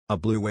A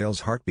blue whale's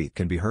heartbeat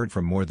can be heard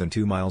from more than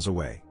 2 miles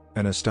away,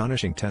 an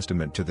astonishing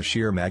testament to the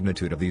sheer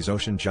magnitude of these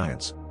ocean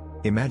giants.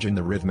 Imagine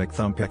the rhythmic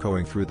thump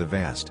echoing through the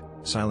vast,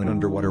 silent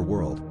underwater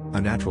world, a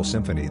natural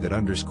symphony that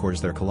underscores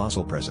their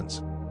colossal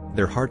presence.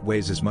 Their heart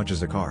weighs as much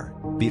as a car,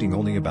 beating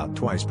only about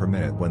twice per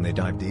minute when they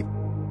dive deep.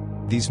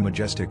 These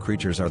majestic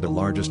creatures are the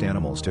largest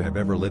animals to have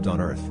ever lived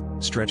on Earth,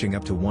 stretching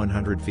up to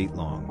 100 feet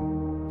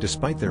long.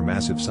 Despite their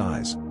massive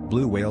size,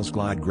 blue whales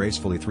glide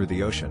gracefully through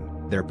the ocean,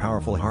 their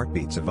powerful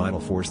heartbeats a vital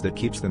force that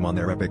keeps them on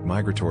their epic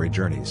migratory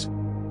journeys.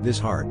 This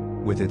heart,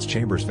 with its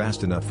chambers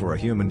vast enough for a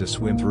human to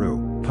swim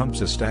through,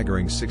 pumps a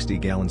staggering 60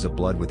 gallons of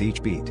blood with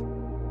each beat.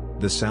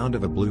 The sound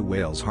of a blue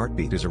whale's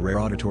heartbeat is a rare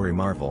auditory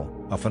marvel,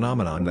 a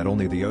phenomenon that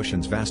only the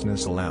ocean's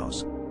vastness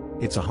allows.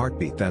 It's a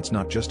heartbeat that's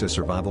not just a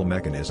survival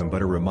mechanism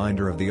but a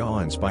reminder of the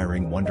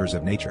awe-inspiring wonders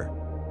of nature.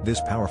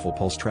 This powerful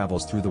pulse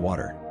travels through the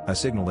water, a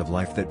signal of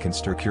life that can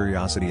stir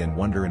curiosity and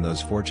wonder in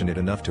those fortunate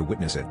enough to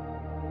witness it.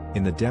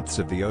 In the depths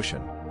of the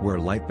ocean, where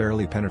light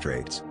barely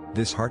penetrates,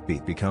 this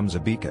heartbeat becomes a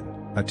beacon,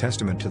 a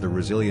testament to the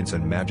resilience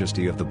and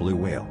majesty of the blue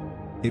whale.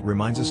 It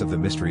reminds us of the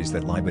mysteries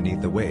that lie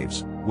beneath the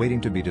waves, waiting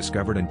to be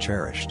discovered and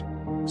cherished.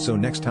 So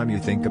next time you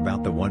think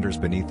about the wonders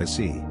beneath the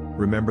sea,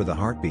 remember the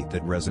heartbeat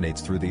that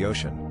resonates through the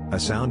ocean, a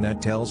sound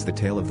that tells the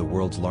tale of the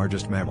world's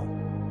largest mammal.